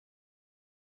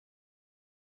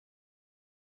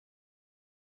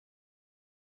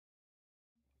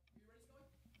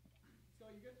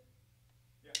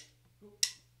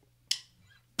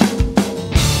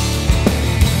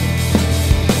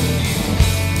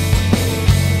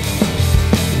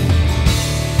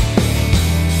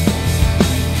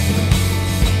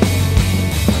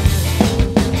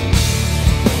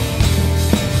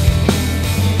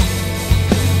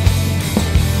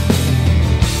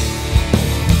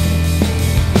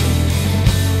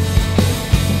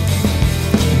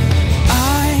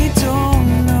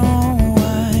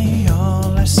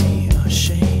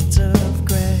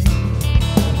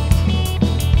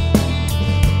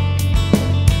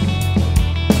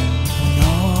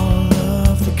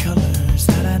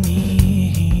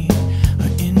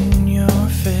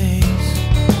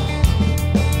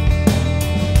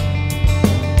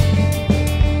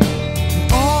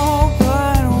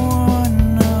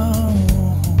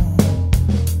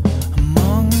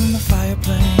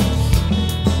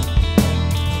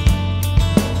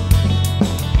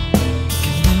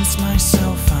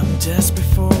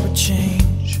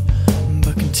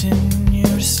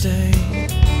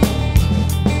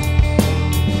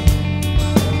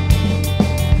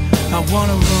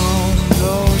wanna roam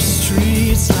those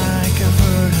streets like I've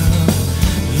heard of,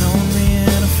 lonely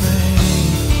and afraid.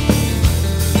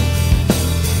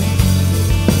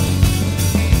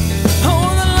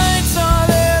 Oh, the lights are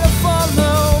there to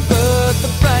follow, but the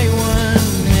bright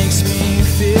one makes me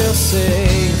feel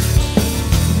safe.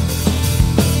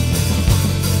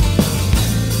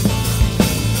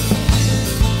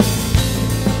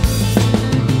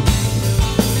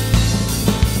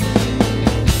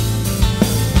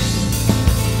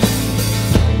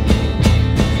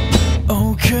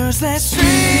 Cause that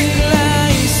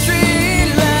streetlight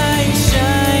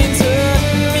shines on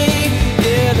me.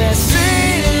 Yeah, that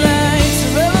streetlight's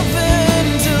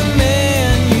relevant to the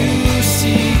man you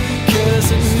see.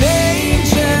 Cause an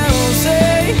angel's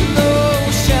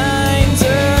halo shines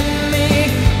on me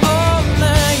all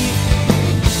night.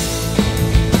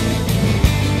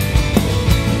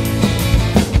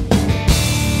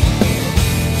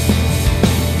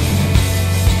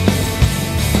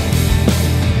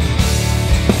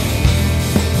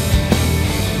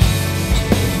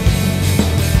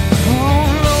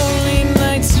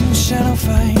 Shadow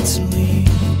fights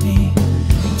leave me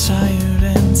tired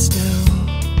and still,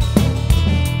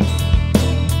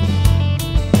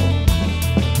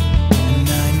 and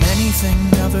I'm anything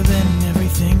other than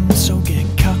everything, so get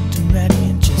cocked and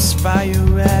ready and just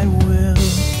fire at will.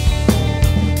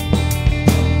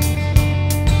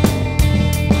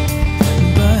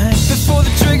 But before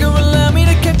the trigger, allow me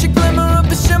to catch a glimmer of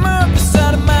the shimmer of the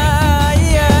side of my eye.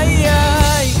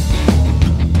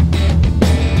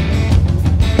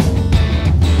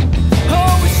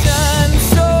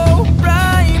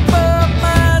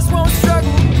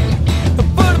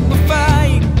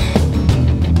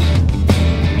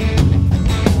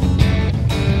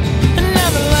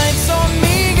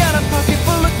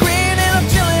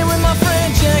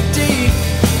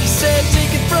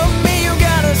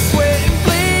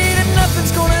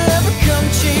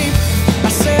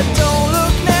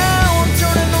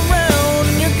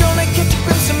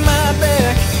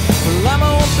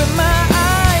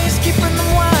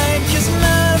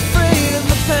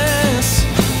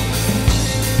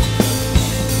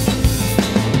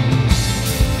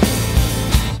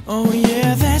 Oh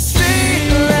yeah, that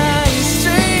streetlight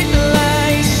shines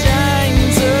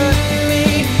on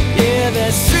me. Yeah,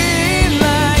 that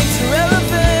streetlight's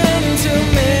relevant to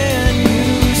man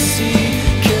you see.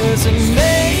 Cause an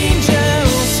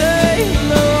angel's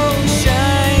halo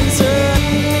shines on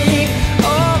me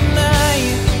all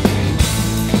night.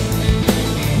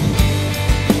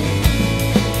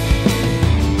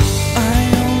 I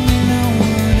only know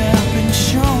what I've been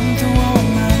shown through all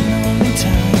my lonely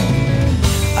time.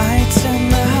 I tend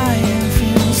the high and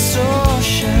feel so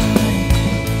shy.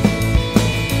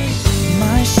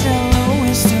 My shallow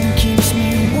wisdom keeps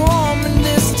me warm and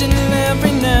distant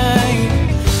every night,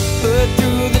 but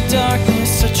through the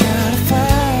darkness I try to find.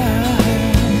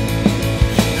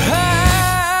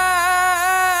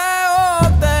 Oh,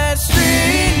 that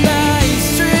streetlight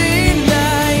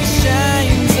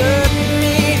shines on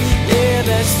me. Yeah,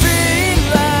 that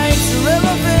streetlight's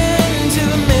relevant to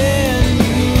the man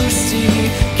you see.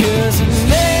 Cause an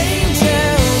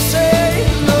angel's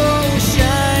halo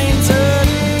shines on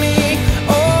me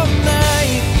all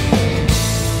night.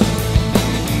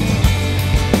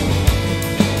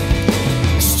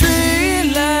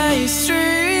 Streetlight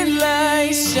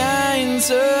shines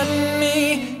on me.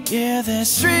 Yeah, that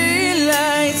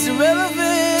streetlight's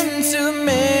relevant to the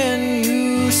man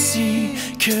you see.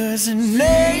 Cause an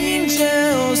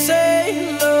angel's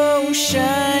halo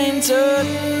shines on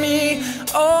me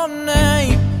all night.